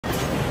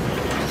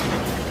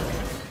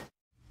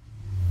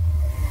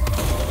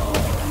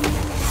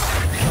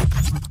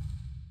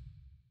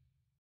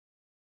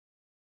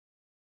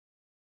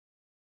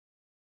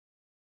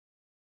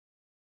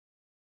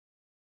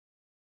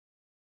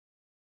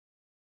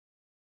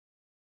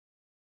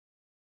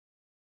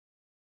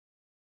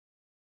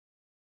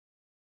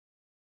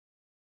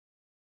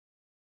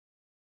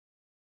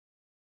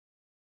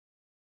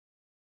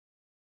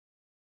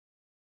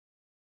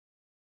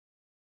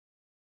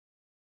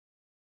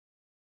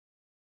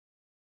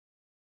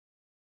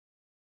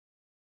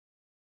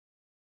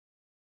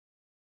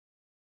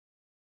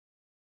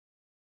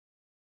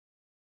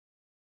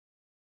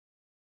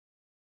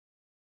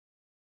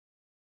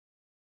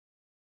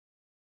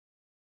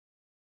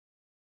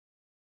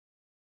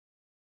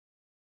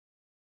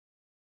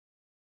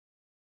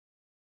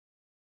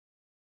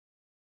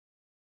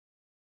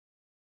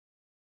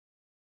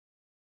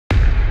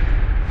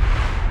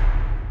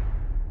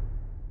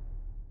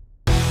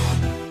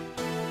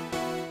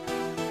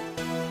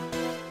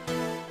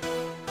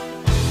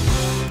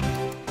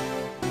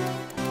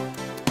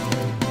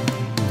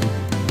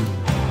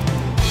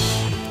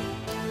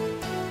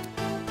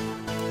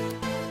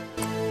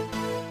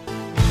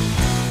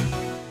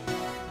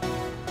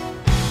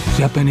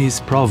Japanese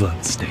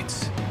proverb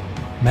states,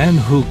 "Men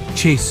who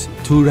chase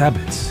two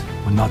rabbits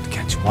will not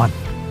catch one."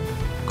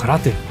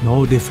 Karate,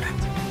 no different.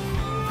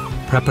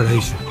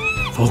 Preparation,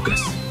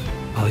 focus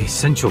are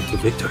essential to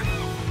victory.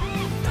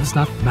 It does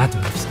not matter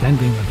if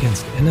standing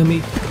against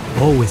enemy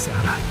or with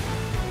ally.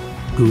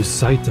 Lose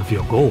sight of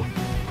your goal,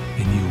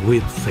 and you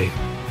will fail.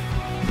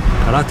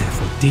 Karate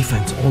for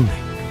defense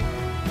only.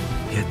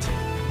 Yet,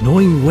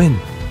 knowing when,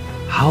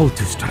 how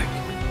to strike,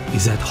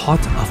 is at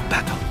heart of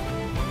battle.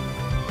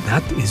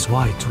 That is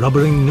why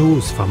troubling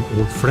news from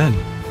old friend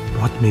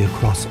brought me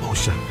across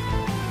ocean.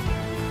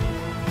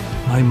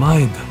 My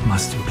mind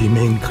must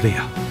remain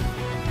clear.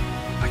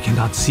 I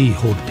cannot see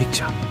whole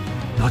picture,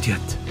 not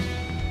yet.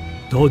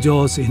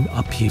 Dojos in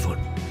upheaval,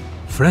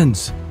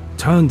 friends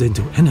turned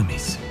into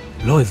enemies,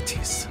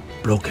 loyalties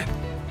broken.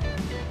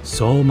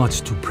 So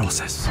much to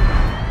process.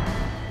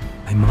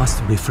 I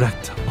must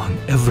reflect on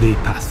every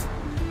path.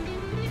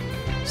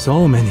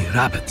 So many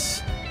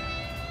rabbits.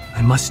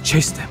 I must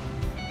chase them,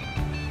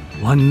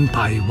 one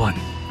by one.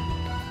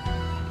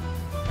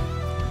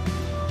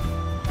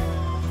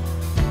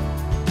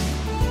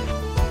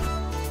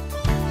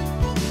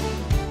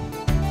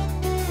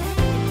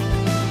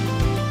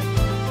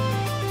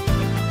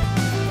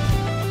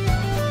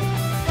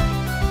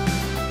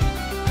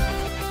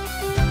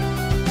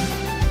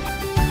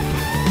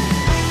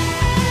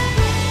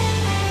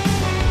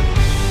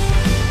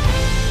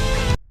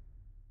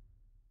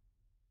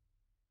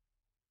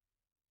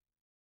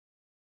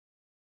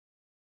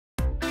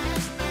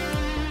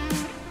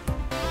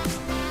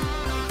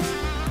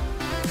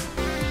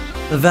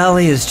 The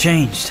valley has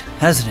changed,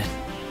 hasn't it?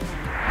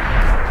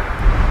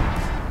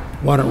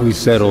 Why don't we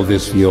settle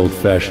this the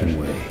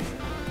old-fashioned way?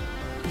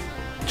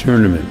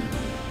 Tournament.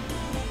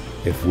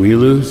 If we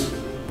lose,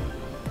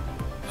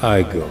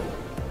 I go.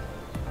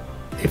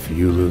 If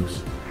you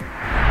lose...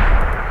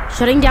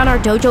 Shutting down our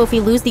dojo if we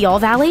lose the All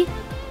Valley?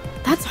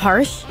 That's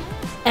harsh.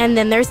 And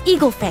then there's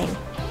Eagle Fang.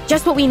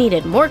 Just what we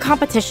needed, more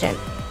competition.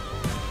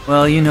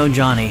 Well, you know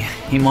Johnny.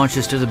 He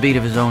marches to the beat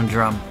of his own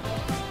drum.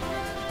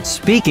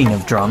 Speaking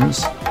of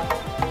drums...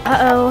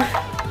 Uh-oh.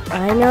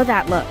 I know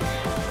that look.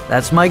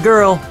 That's my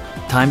girl.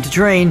 Time to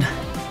train.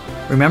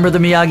 Remember the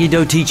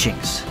Miyagi-Do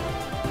teachings.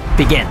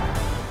 Begin.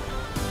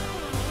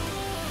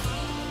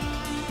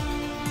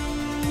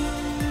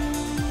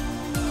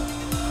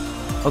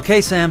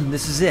 Okay, Sam,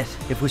 this is it.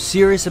 If we're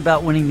serious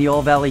about winning the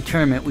All-Valley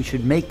tournament, we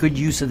should make good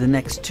use of the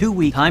next 2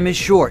 weeks. Time is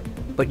short,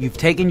 but you've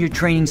taken your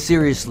training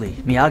seriously.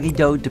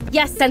 Miyagi-Do...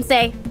 Yes,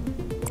 Sensei.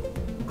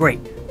 Great.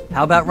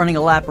 How about running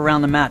a lap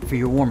around the mat for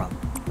your warm-up?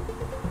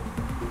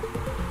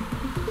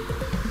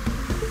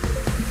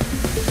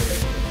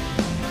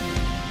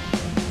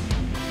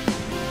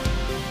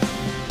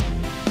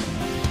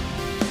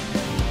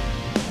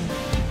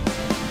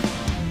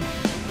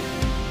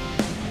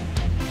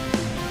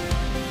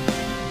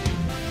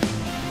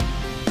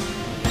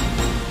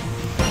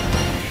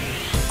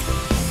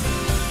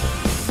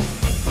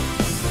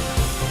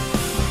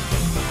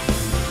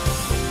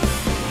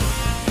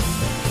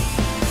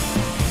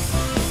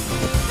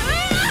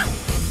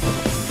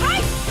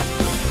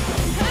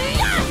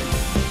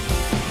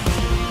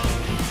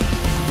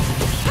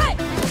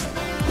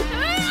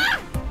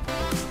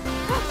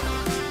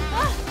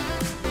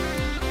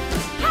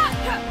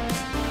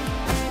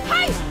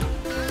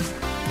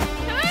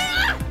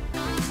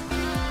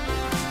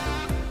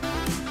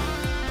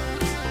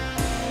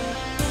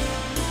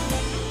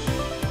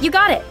 You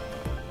got it.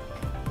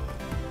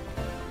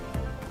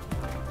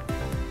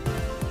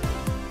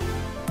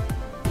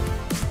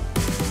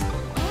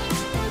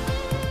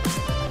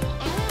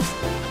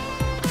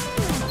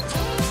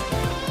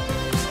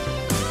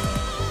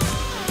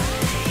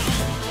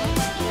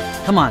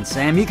 Come on,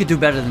 Sam, you could do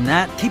better than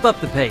that. Keep up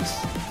the pace.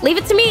 Leave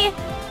it to me.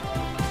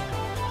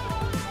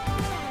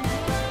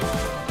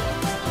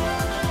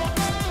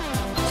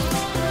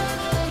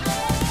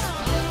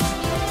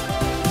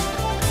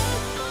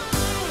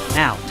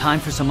 Now, time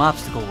for some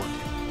obstacle work.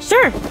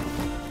 Sure.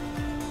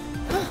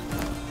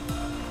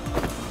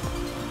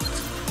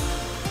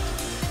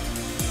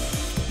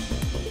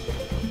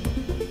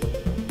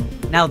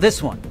 Now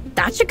this one.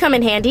 That should come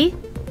in handy.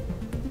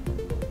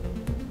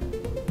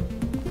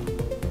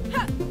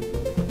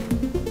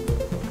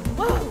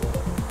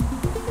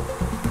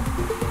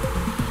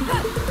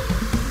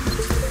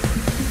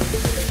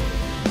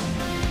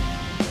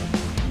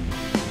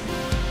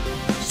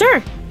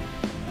 Sure.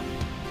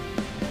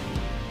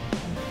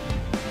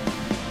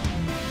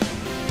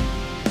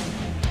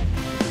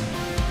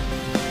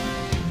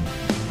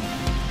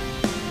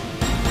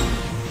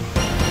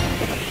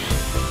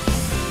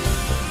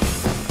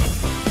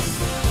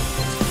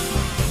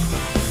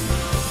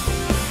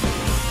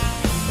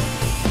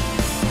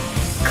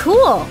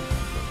 Cool.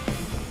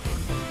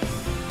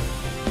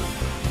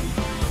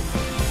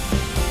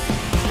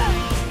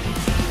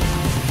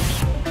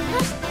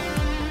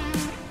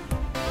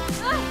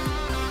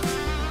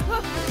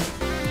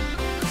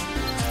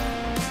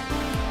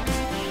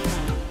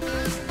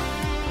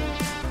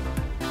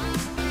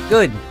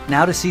 Good.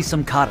 Now to see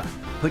some kata.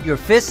 Put your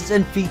fists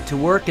and feet to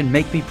work and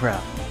make me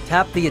proud.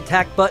 Tap the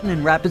attack button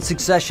in rapid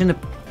succession.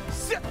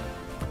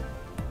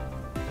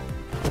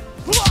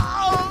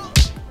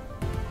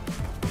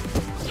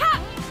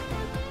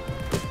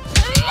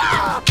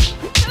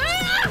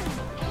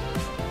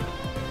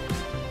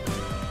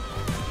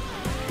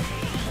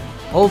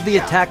 Hold the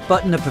attack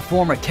button to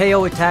perform a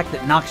KO attack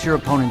that knocks your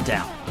opponent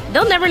down.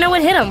 They'll never know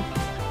what hit him.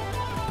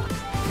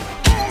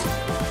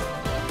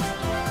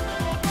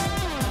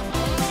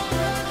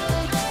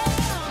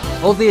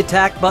 Hold the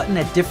attack button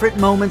at different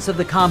moments of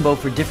the combo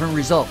for different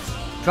results.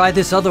 Try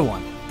this other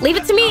one. Leave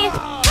it to me.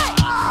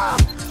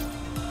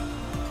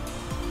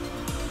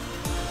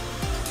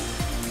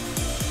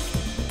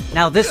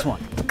 Now this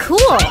one. Cool.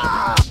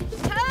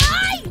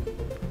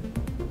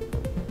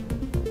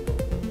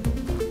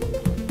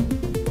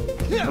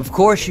 Of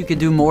course, you could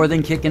do more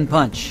than kick and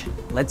punch.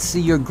 Let's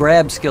see your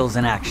grab skills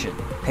in action.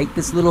 Take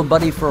this little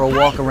buddy for a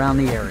walk around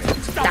the area.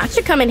 That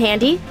should come in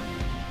handy.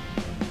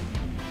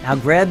 Now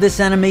grab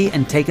this enemy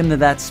and take him to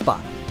that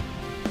spot.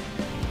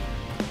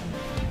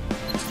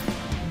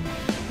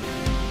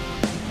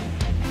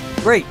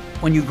 Great!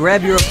 When you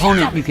grab your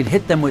opponent, you can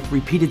hit them with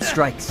repeated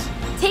strikes.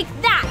 Take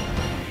that.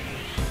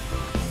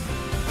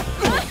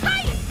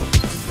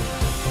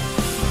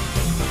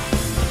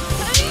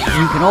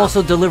 You can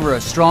also deliver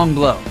a strong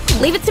blow.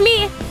 Leave it to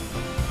me.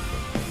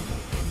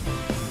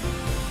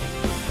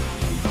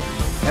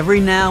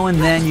 Every now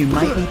and then, you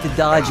might need to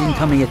dodge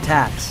incoming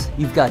attacks.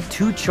 You've got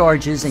 2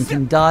 charges and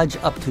can dodge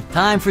up to.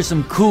 Time for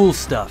some cool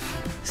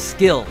stuff.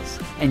 Skills.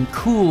 And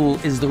cool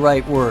is the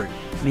right word.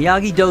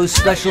 Miyagi-Do's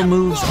special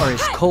moves are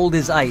as cold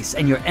as ice,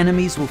 and your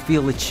enemies will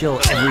feel the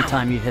chill every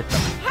time you hit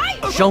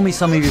them. Show me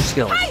some of your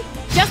skills.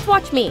 Just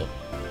watch me.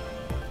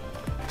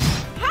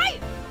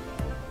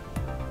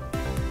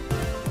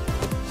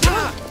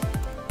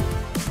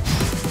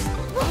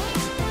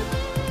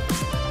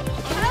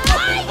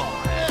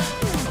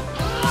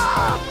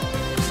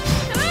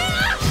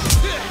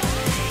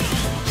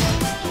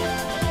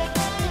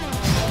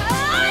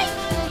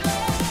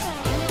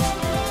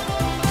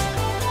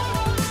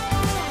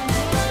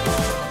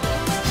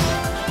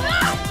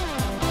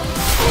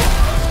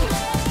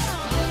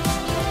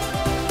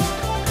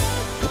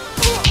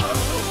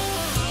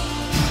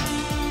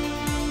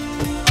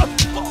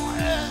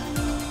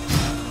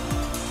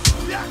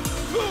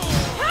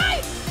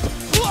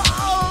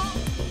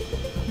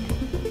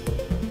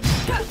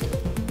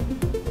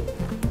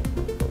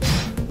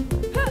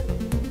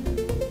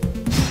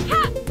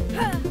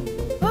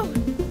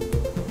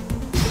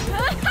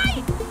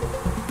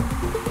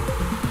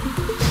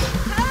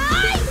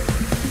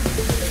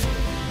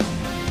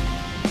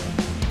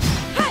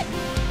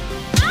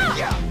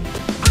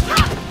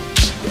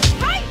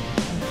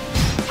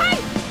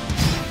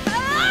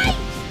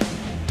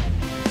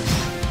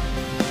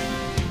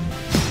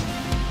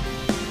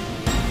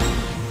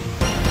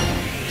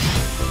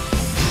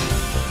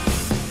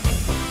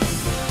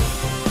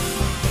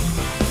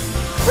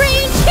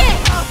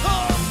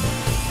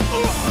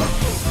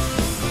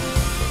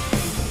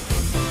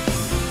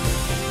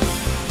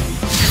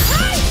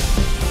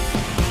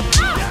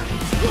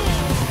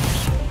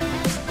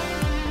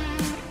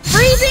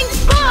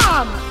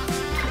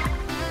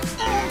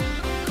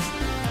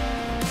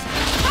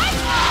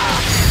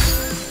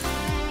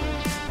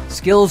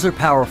 Skills are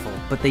powerful,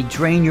 but they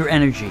drain your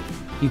energy.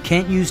 You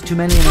can't use too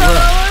many in a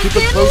row. Keep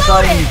a close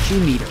eye on your chi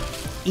meter.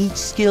 Each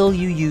skill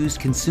you use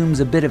consumes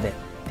a bit of it.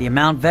 The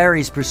amount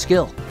varies per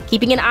skill.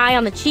 Keeping an eye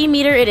on the chi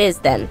meter it is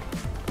then.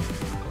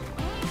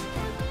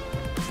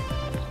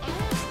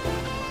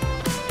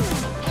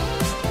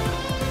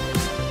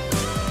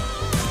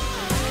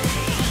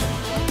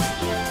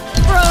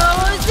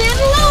 Frozen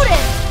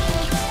loaded!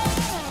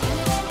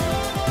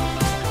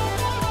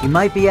 You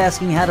might be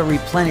asking how to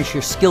replenish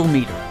your skill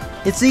meter.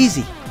 It's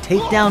easy.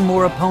 Take down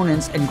more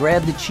opponents and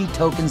grab the chi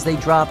tokens they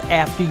drop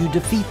after you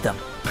defeat them.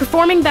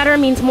 Performing better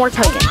means more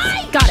tokens.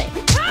 Got it.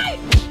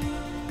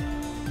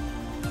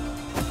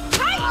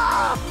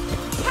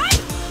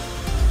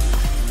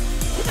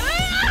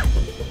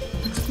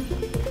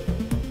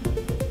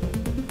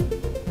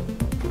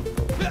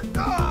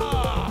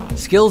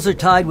 Skills are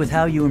tied with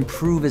how you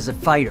improve as a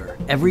fighter.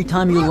 Every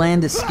time you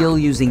land a skill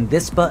using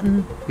this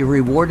button, you're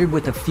rewarded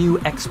with a few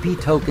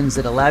XP tokens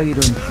that allow you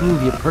to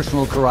improve your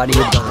personal karate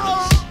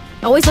abilities.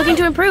 Always looking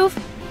to improve.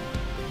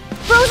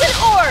 Frozen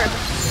orb!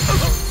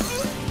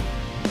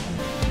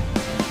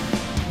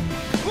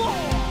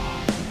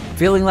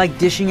 Feeling like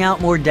dishing out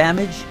more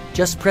damage?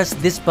 Just press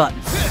this button.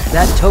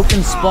 That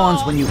token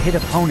spawns when you hit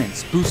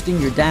opponents,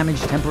 boosting your damage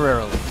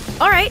temporarily.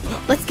 Alright,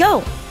 let's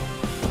go.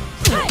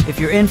 If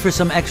you're in for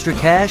some extra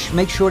cash,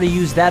 make sure to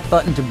use that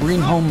button to bring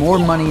home more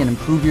money and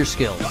improve your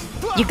skills.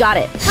 You got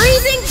it.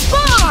 Freezing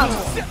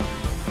bombs!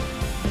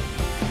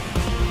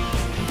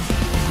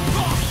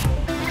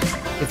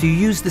 If you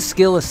use the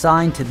skill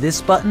assigned to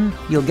this button,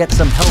 you'll get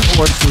some health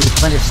orbs to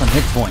replenish some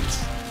hit points.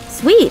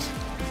 Sweet.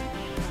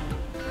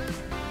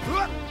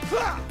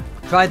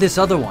 Try this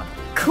other one.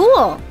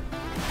 Cool.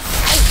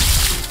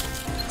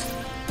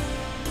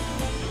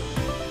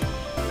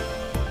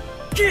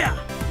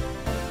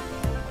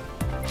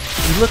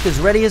 You look as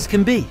ready as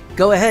can be.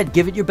 Go ahead,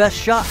 give it your best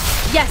shot.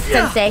 Yes,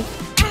 Sensei.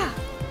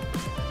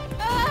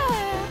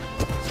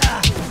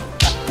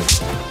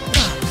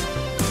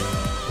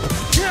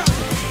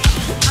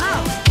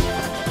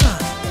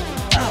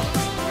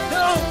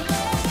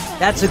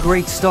 That's a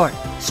great start.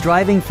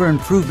 Striving for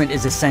improvement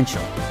is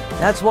essential.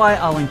 That's why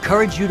I'll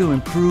encourage you to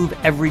improve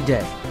every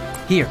day.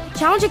 Here.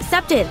 Challenge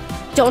accepted.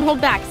 Don't hold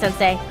back,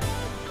 Sensei.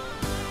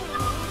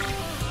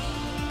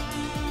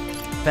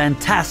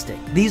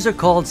 Fantastic. These are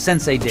called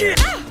Sensei Days.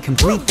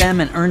 Complete them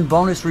and earn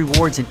bonus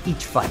rewards in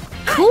each fight.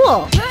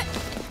 Cool.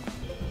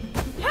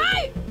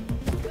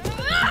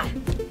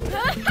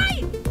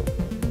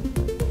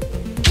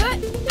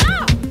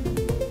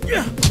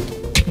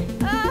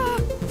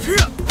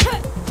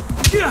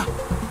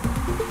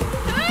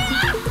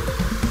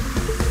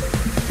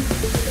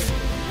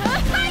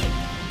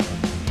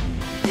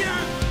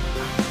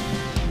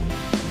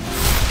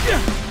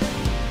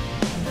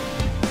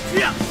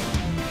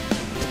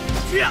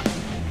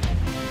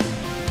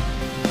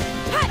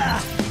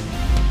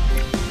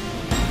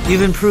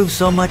 You've improved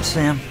so much,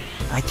 Sam.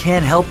 I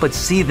can't help but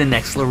see the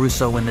next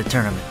LaRusso win the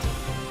tournament.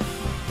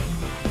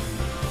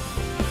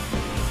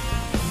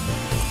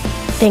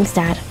 Thanks,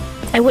 Dad.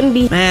 I wouldn't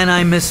be... Man,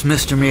 I miss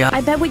Mr. Miyagi.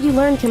 I bet what you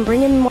learn can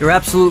bring in more... You're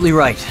absolutely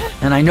right.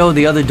 And I know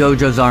the other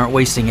dojos aren't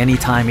wasting any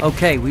time.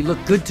 Okay, we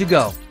look good to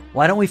go.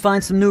 Why don't we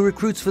find some new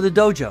recruits for the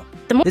dojo?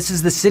 This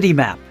is the city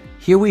map.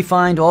 Here we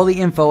find all the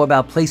info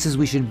about places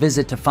we should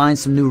visit to find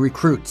some new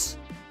recruits.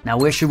 Now,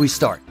 where should we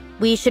start?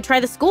 We should try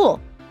the school.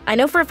 I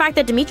know for a fact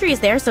that Dimitri is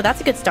there, so that's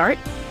a good start.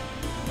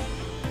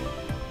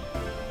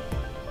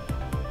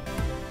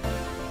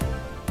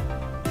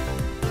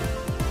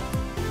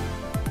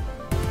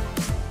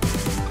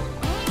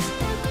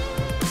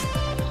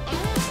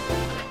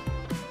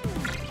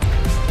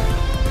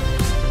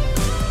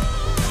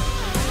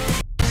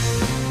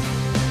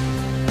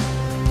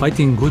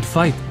 Fighting good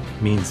fight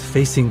means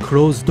facing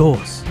closed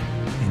doors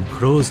and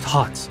closed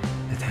hearts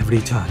at every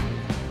turn.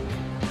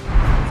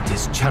 It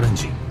is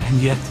challenging, and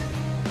yet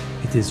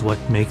it is what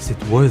makes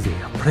it worthy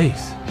of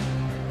praise.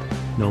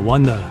 No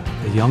wonder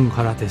the young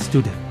karate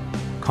student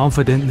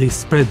confidently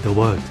spread the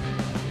word.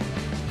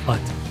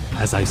 But,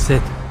 as I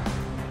said,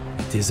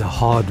 it is a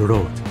hard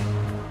road.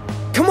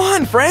 Come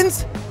on,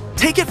 friends!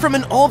 Take it from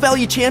an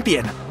all-value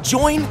champion.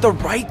 Join the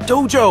right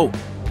dojo.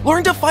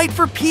 Learn to fight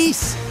for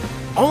peace.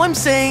 All I'm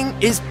saying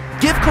is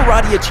give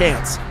karate a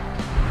chance.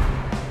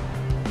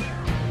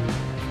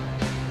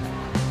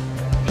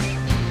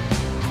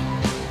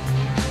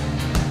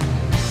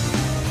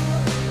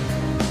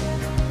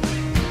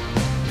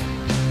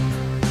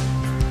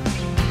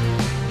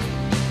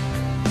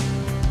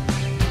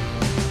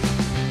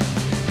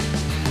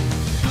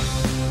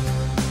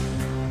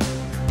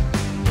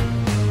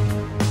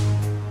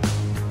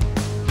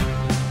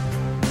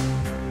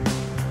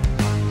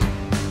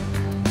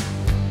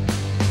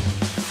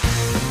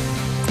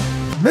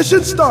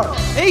 Mission start!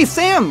 Hey,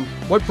 Sam!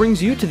 What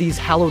brings you to these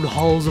hallowed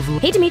halls of...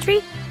 Hey,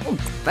 Dimitri. Oh,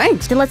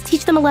 thanks. Then let's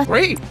teach them a lesson.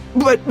 Great.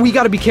 But we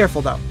gotta be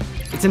careful, though.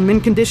 It's in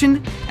mint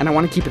condition, and I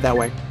want to keep it that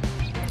way.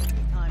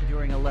 Time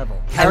during a level. I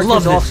love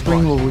Character's this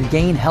offspring part. will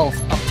regain health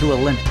up to a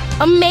limit.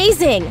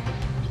 Amazing!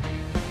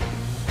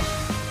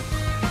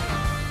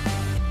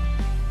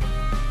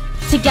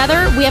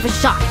 Together, we have a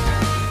shot.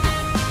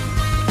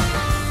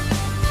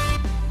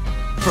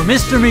 For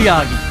Mr.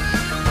 Miyagi.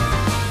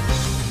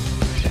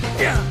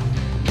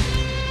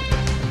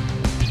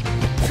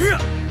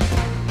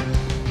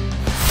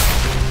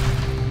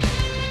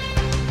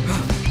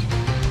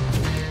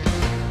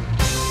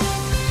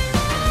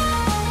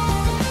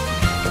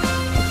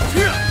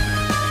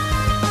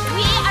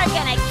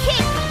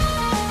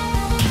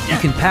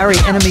 You can parry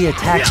enemy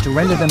attacks to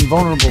render them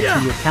vulnerable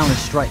to your counter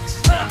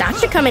strikes. That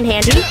should come in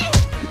handy.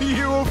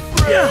 You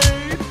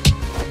afraid?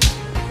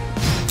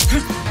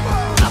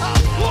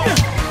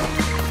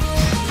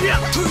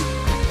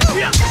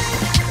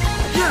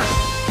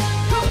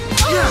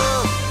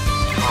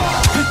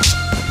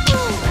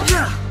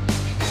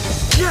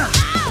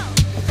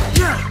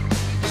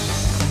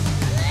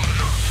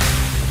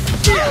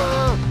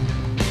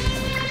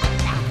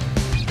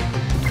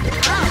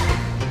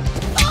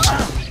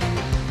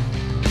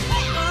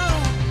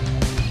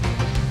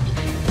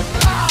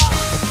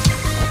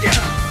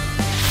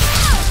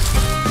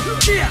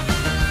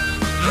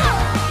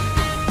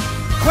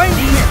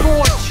 Need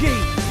more chi!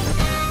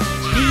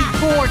 Need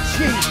more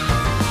chi!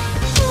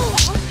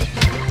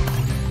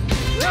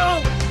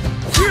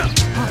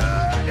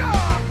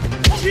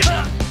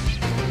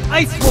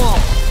 Ice wall!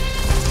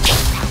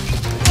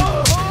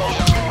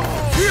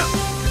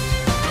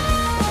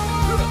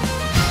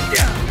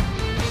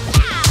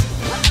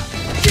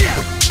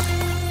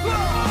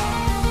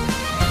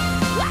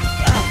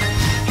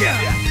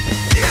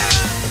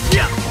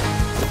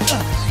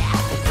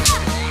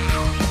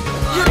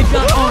 They've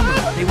got armor.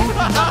 They won't be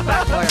knocked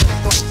back by our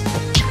strikes.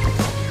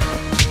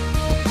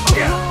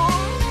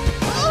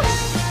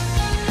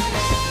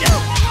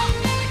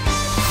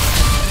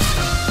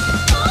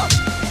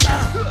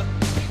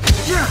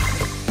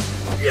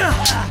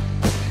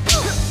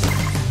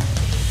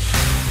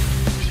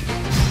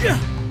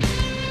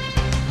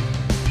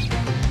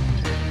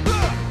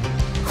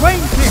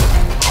 Crane kick!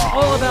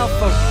 All about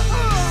focus.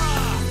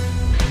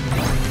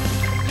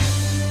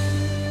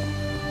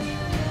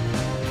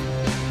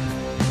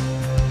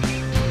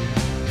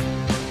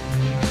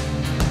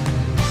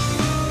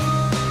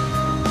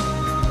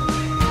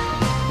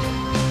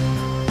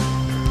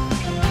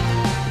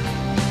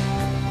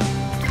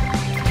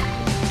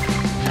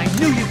 I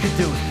knew you could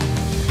do it.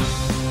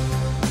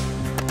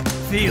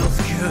 Feels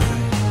good.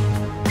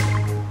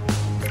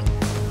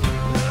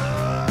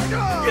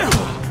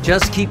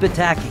 Just keep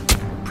attacking.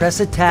 Press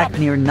attack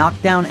near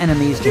knockdown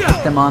enemies to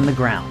put them on the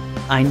ground.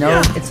 I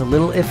know it's a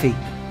little iffy.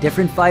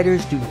 Different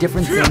fighters do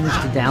different things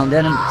to downed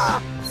enemies.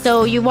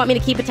 So you want me to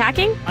keep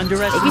attacking?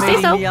 Underestimating If you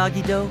say so.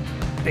 Miyagi-Do?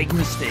 Big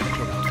mistake,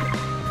 kiddo.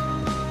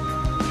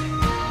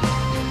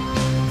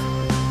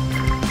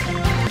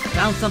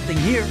 Found something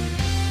here.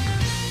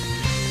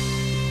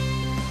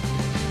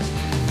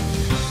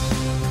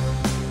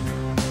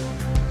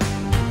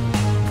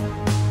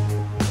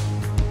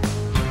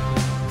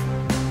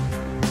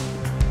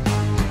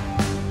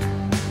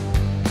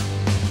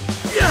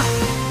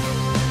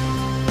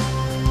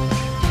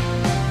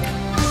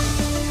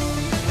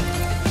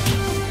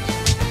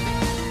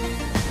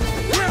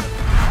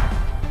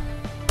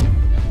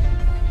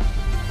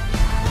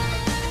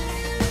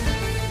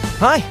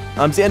 Hi,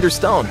 I'm Xander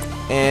Stone,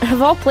 and...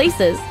 Of all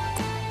places.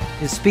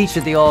 His speech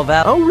at the All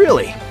Valley. Oh,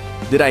 really?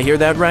 Did I hear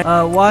that right?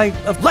 Why?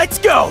 Let's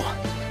go!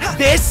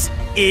 This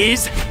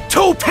is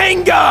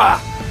Topanga!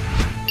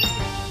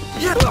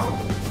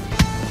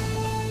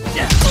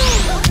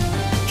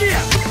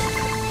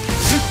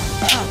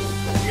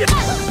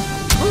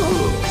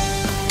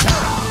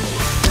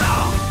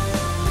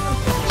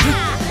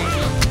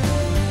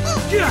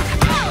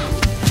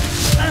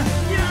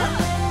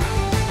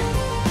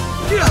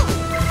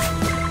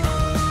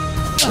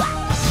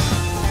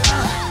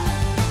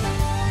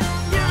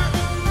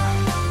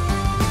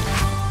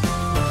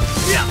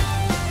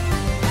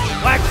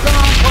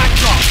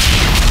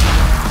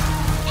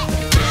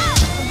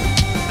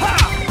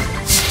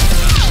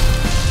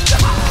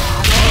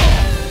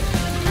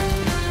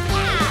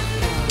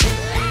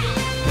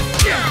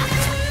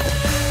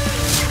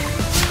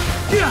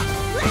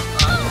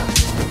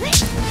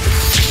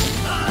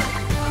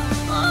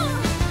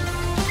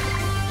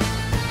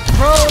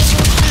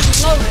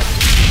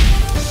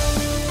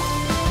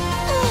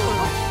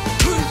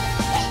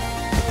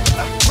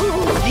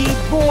 Need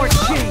more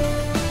chi.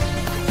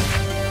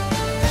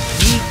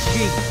 Need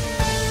chi.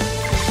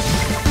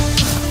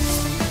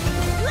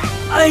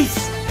 Ice.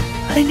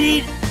 I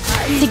need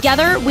ice.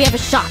 Together, we have a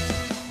shot.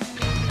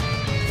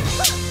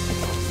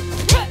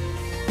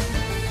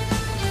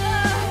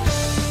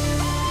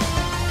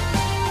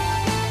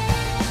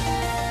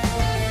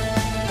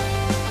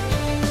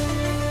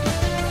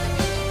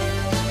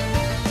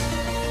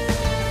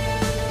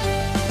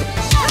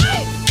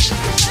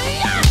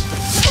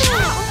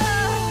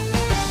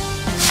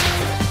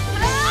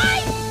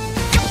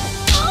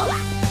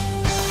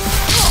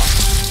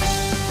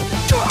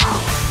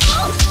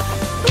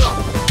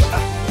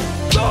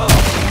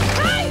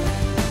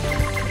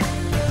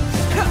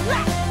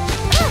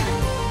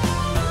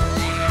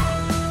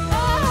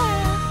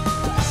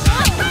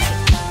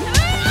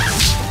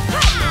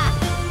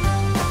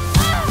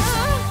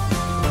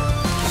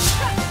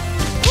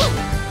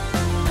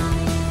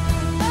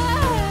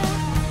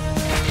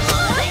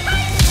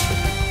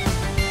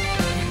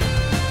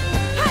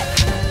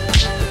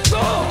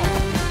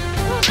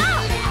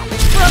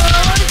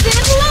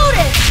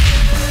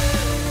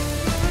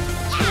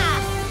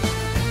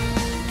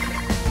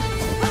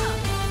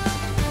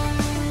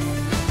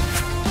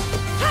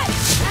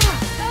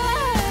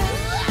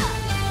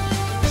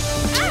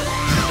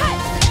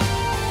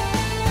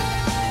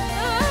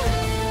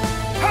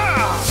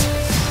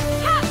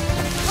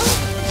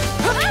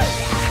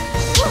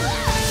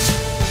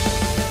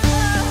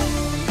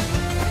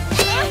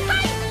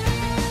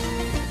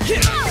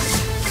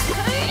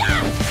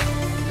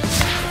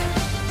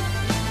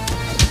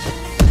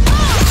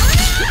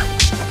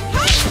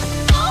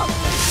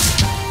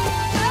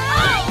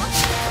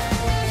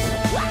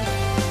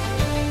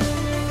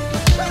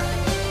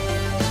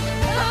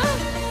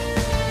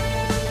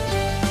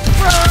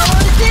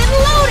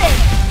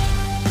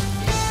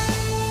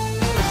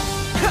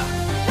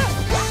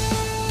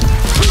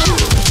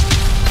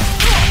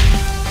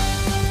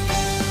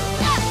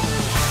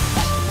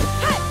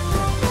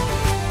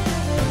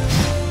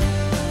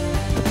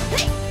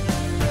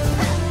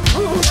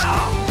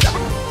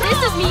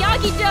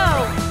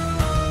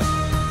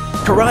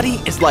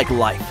 Karate is like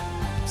life.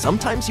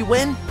 Sometimes you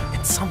win,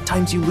 and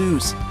sometimes you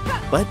lose.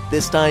 But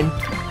this time,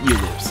 you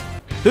lose.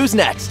 Who's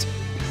next?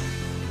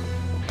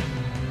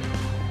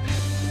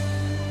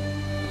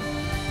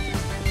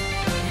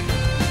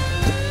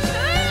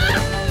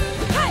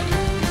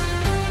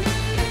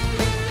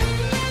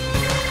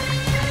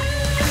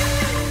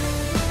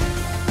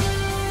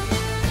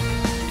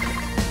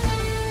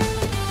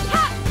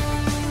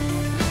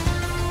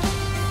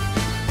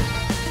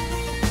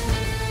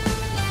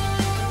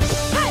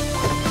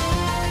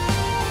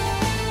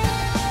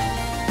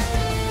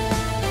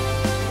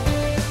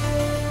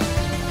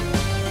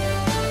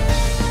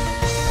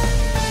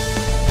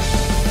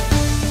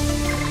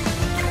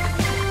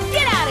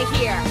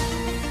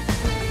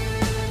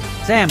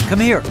 Sam, come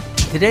here.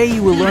 Today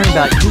you will learn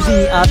about using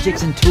the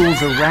objects and tools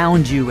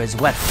around you as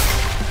weapons.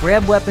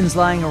 Grab weapons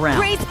lying around.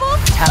 Graceful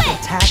Tap split.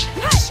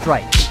 attack,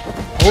 strike.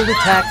 Hold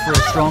attack for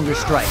a stronger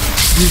strike.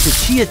 Use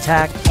the chi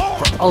attack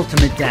for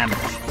ultimate damage.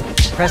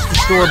 Press the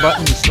store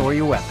button to store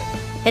your weapon.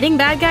 Hitting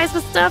bad guys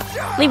with stuff?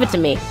 Leave it to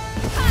me.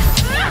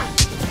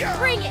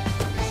 Bring it.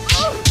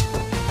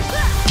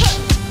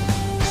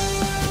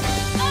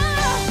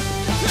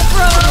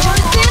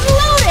 Frozen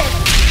loaded.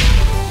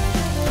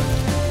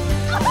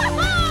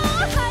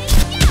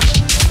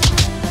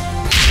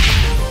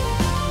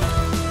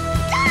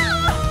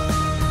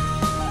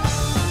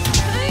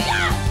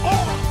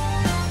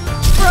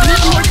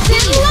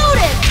 Frozen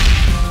loaded.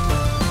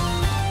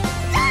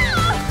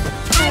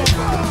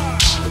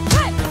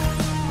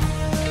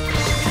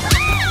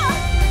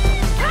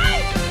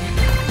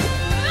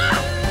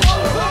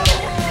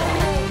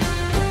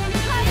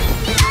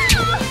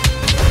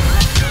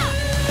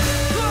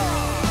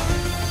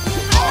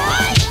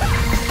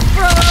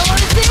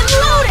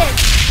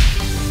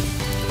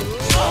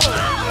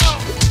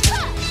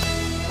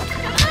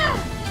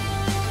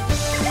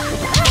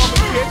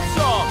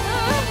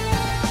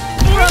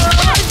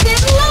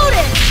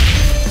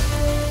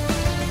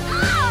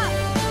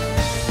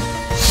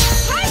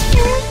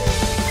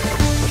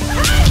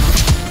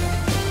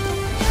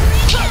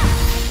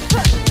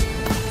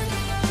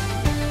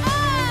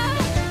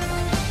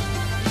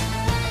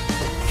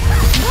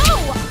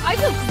 I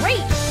feel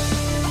great!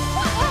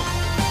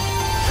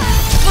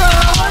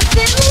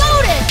 Frozen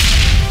loaded!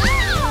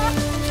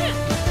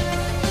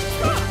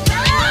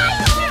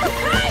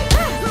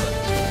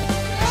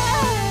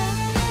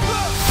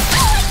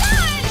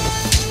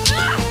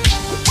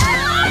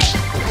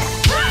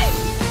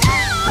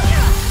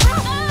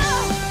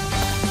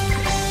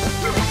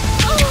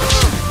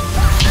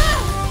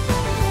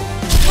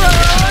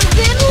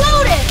 Frozen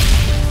loaded!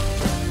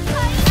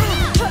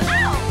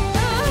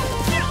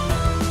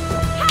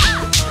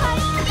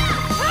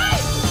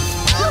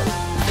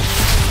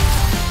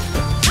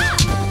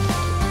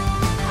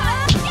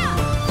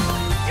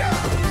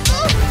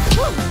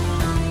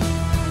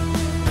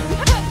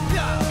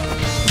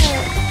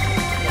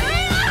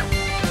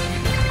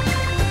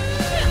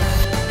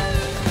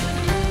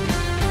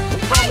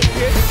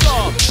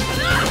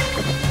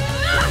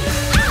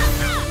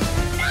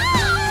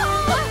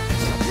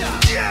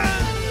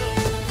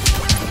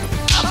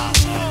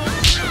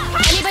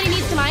 Anybody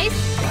need some ice?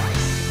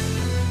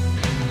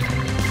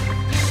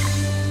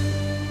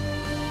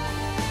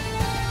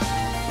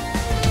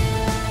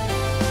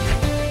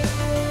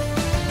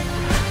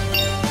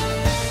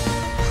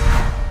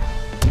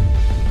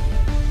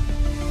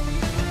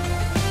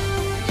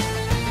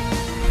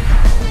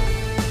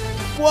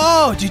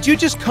 Whoa, did you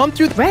just come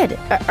through the... Red,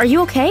 are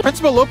you okay?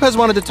 Principal Lopez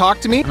wanted to talk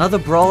to me. Another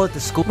brawl at the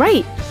school.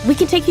 Right, we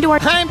can take you to our...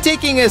 I'm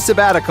taking a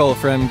sabbatical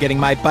from getting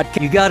my butt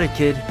kicked. You got it,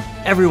 kid.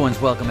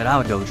 Everyone's welcome at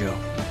our dojo.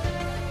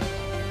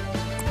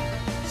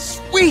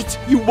 Sweet!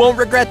 You won't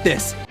regret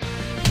this.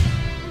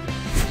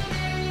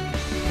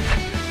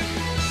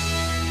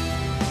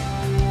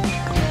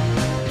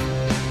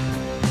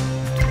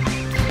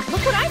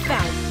 Look what I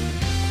found!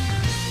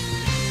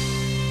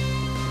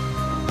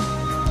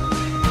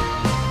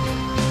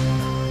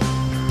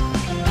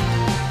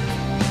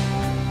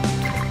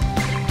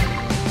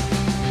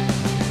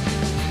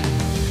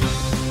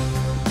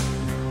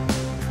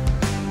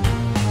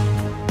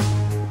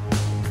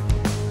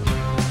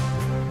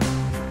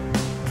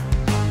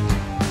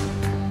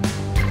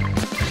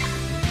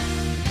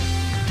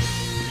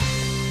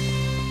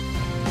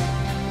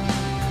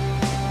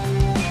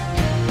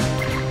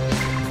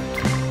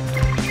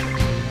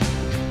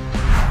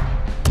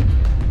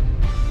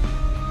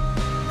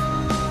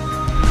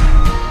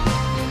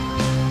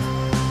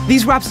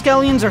 These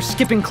rapscallions are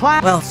skipping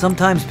class. Well,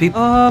 sometimes people...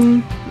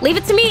 Leave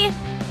it to me!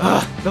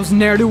 Ugh, those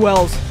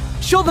ne'er-do-wells.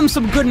 Show them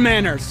some good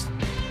manners.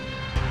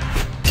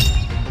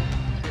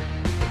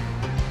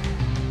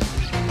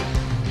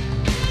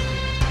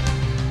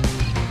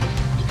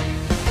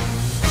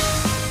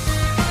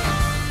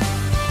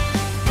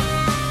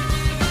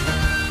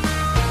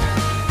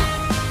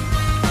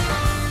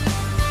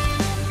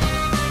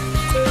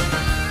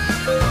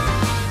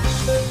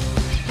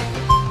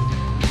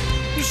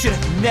 You should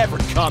have never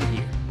come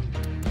here.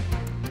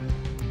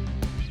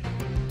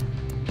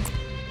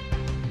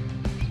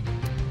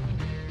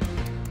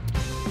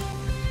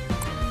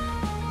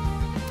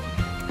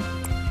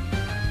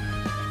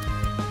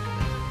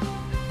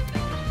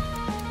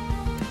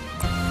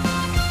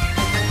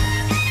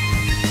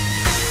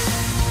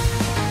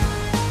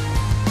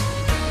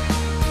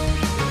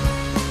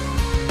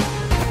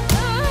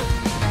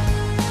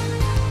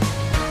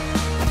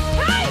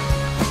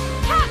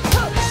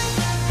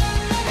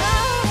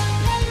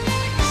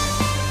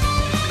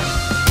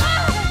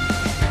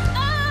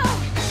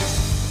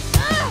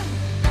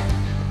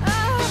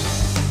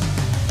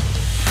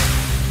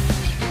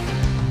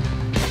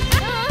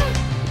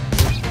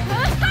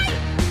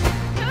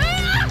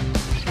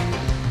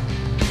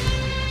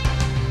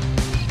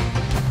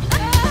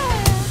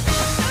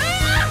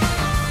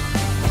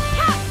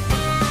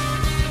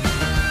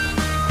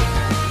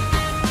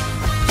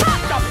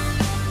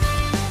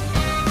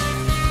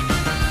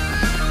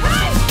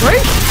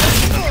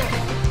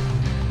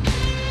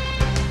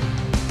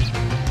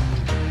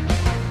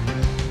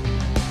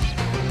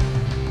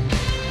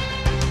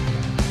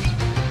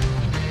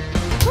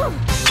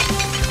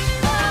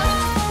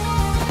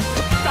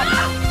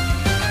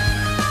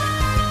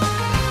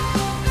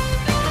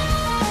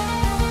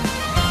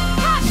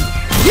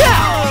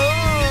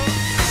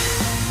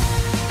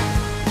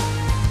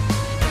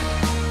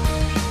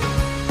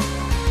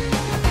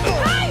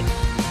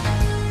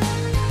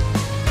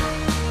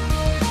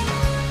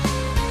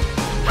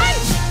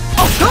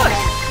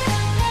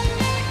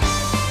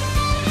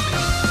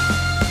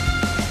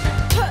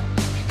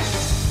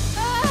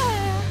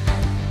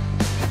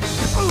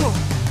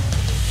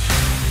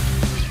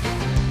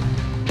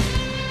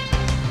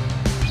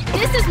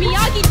 This is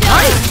Miyagi-do!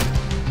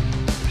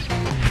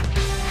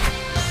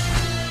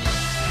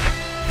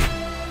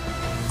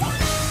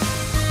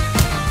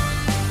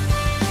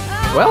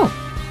 Well,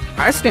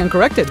 I stand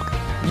corrected.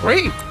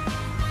 Great.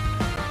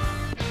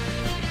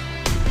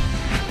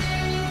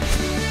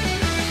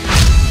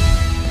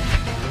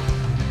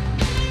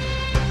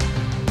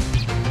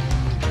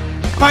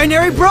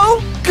 Binary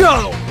bro,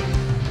 go!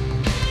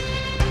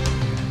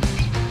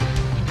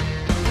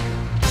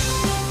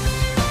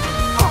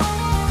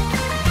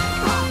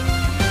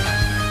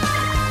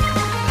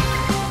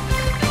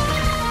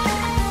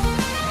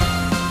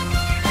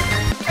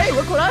 Hey,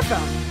 look what I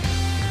found.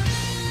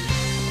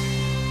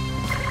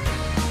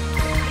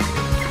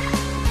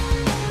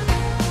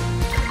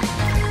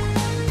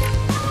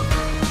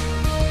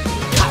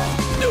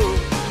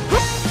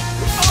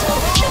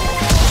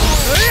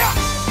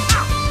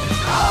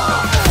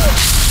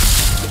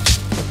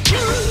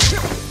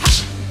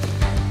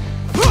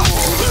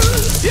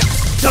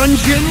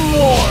 Dungeon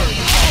Lord!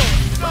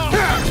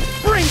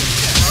 Bring it!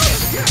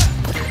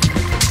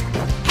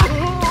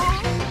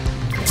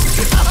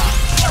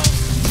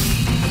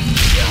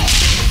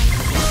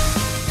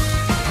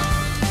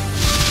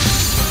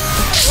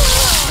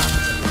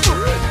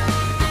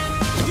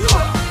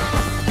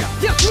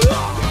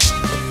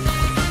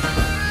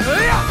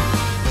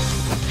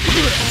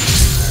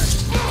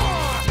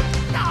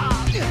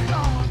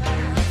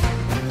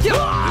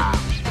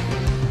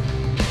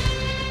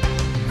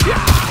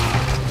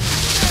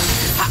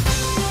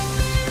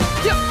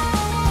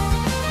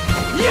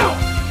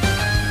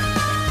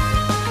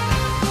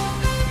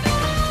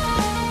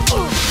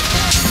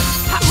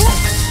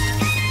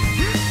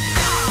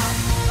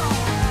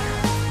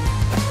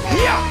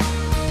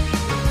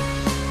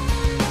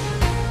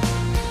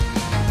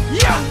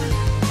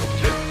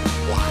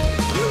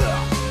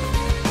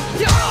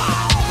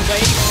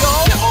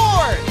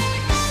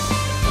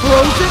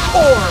 Frozen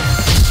orb!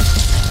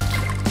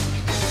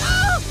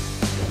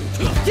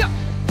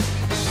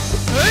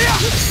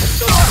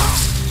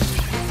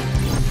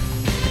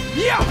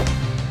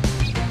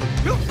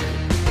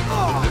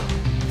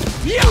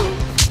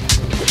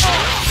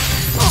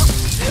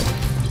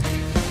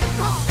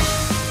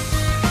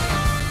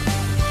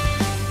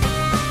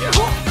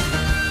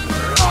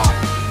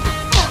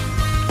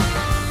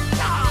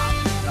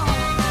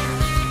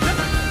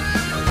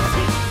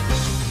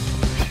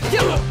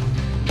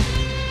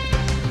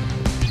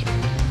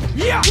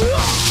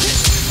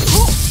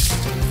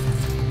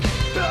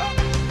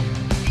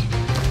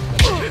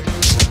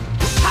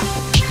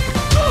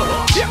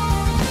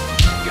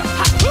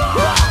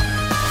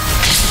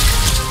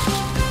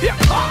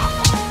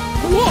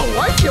 Whoa,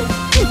 I feel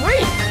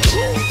great!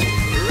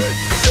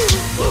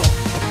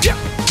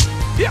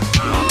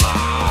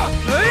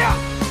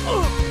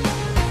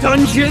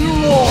 Dungeon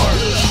Lord!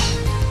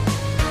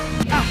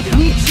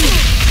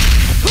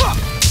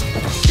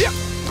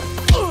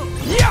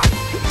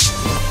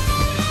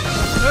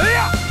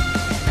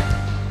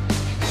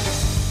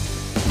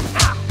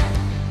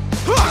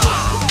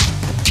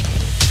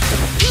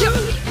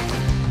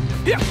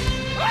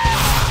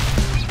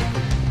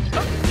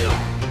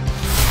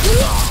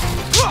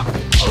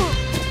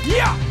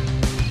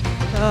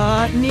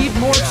 Need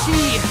more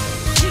chi.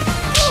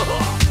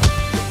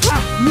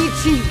 Need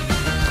chi.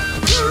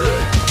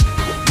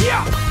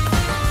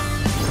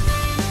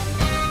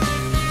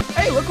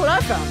 Hey, look what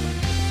I found.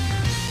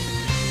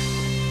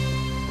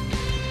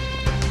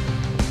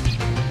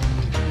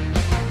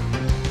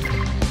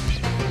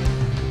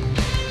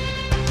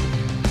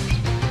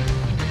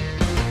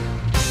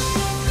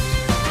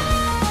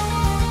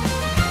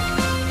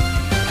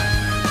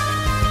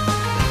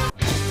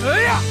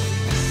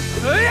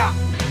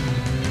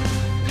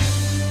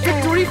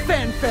 Victory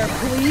fanfare,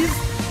 please!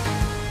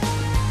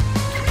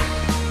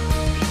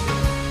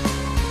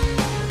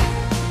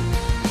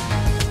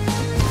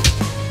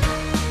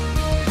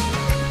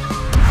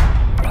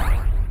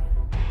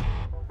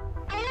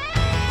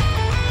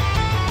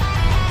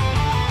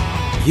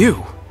 You?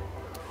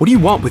 What do you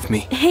want with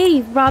me?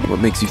 Hey, Rob. What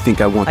makes you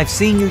think I want... I've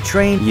seen you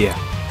train. Yeah.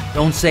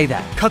 Don't say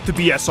that. Cut the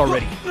BS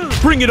already.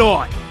 Bring it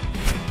on!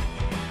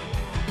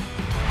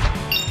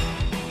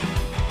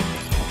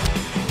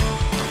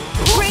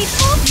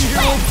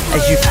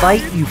 As you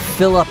fight, you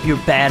fill up your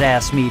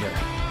badass meter.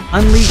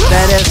 Unleash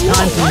badass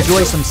time to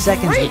enjoy some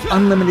seconds with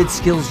unlimited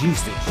skills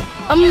usage.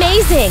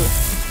 Amazing!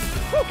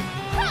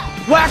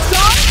 Wax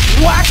on!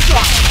 Wax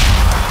on!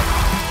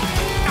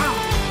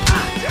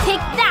 Take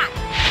that!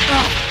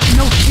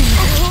 No cheese.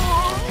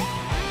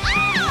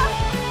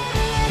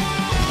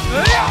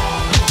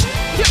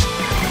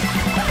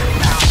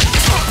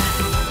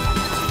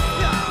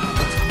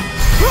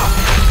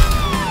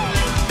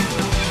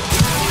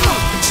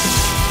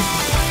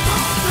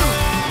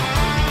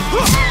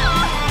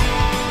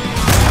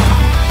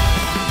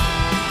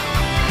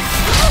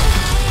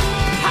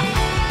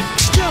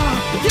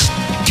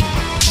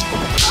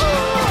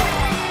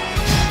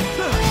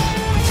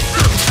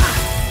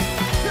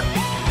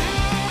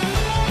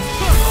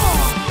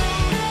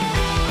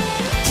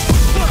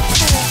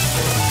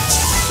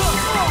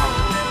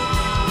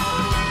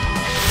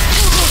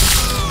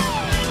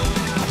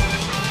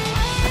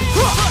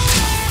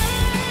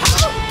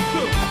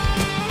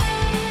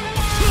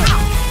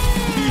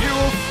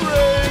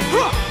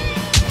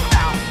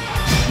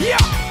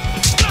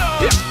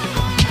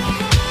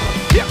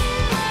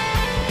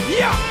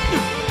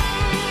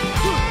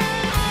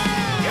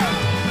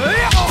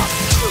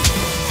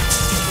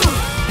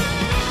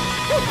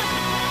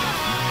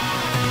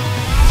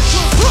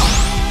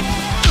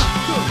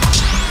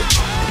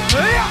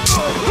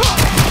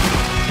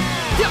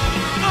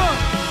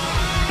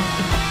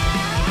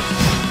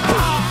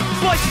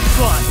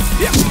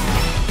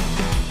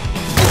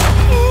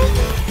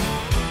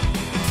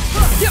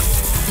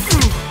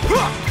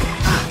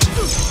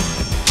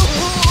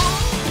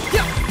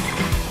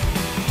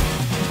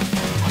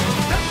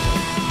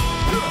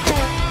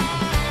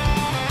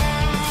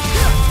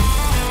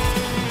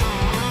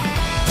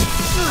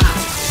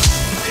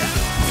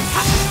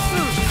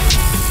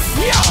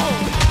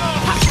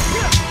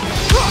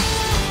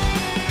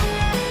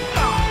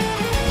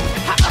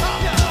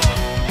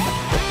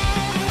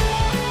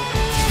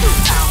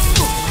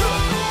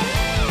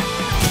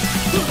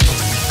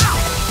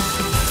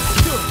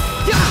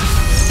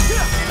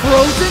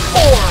 Frozen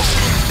orb!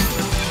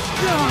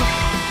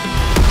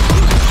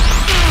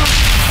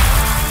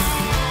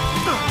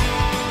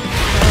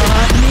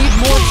 I need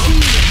more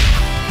cheese!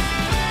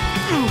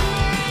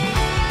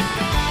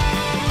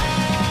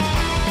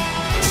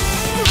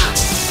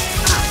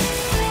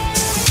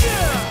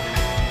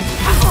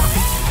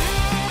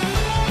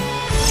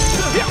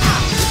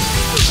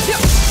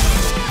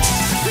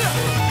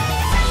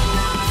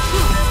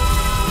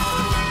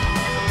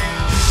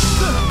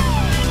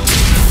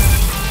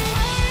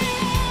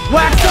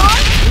 Wax on,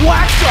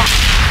 wax off!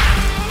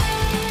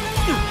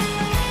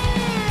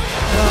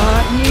 I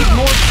need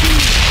more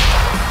cheese!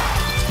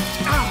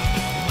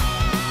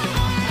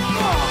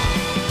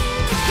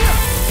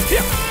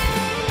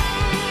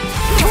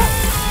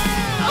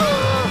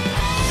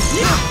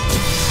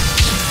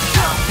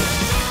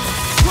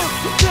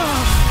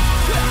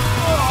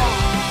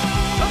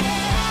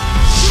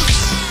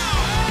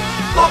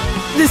 Oh,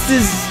 this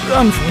is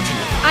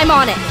unfortunate. I'm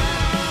on it.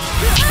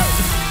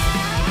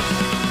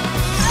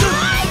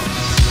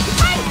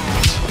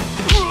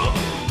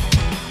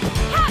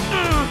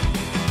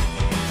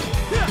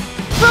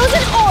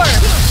 Frozen orb!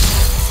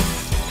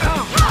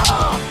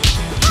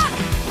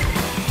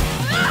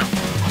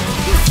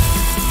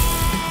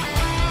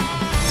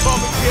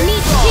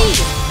 Need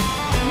cheese!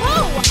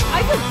 Whoa! I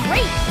feel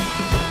great!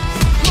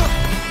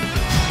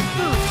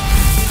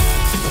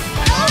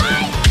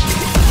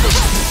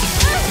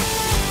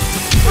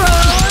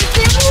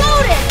 Frozen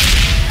loaded!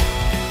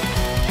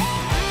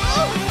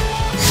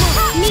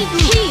 Need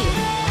cheese!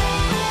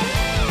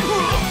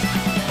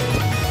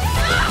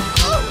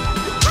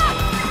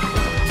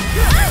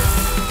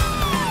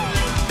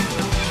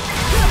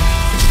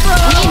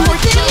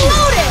 Frozen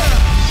loaded!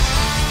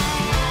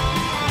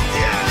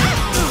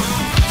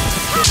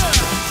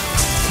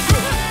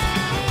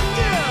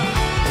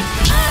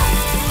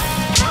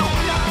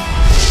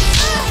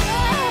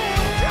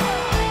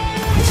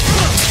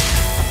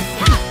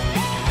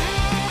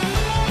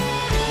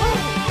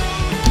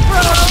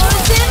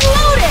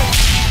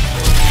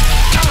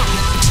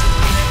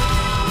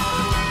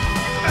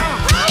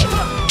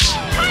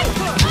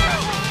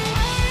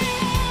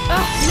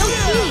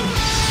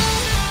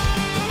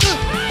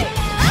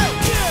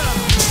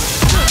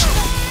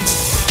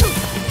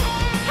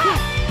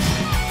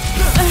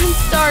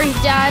 Sorry,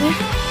 Dad.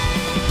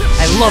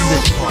 I love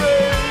this part.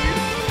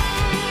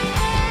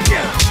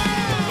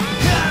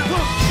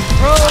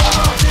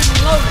 Frozen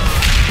loaded.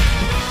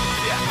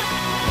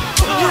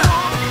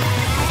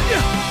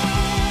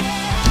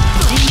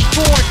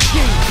 D4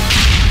 cheese.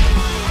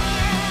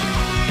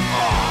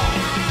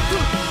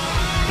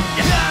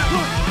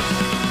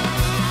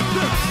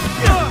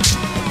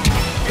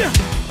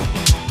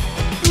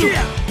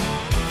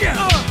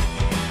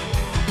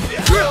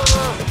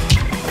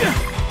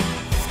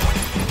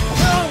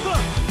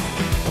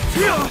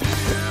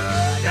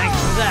 Thanks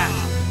for that.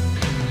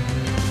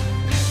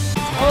 It's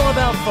all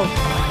about focus.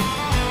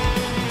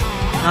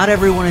 Not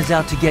everyone is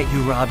out to get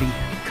you, Robbie.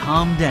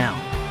 Calm down.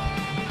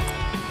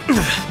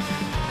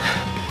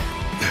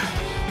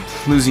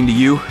 Losing to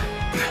you?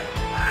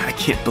 I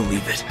can't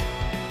believe it.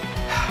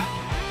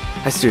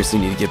 I seriously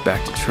need to get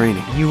back to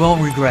training. You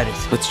won't regret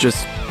it. Let's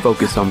just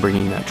focus on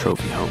bringing that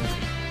trophy home.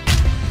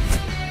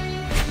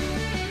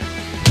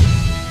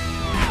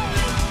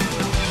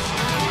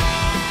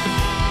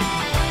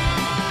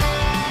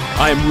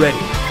 I am ready.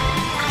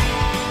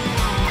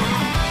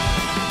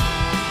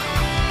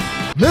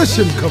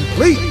 Mission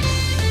complete!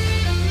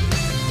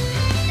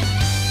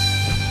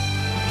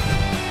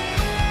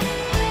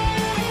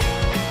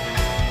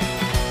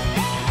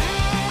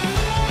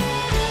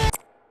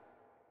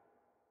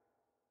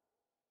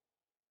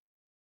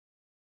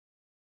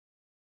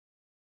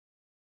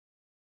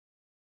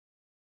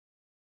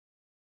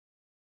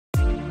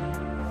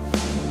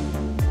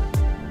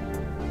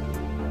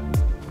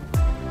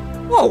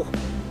 Whoa!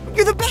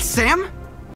 You're the best, Sam!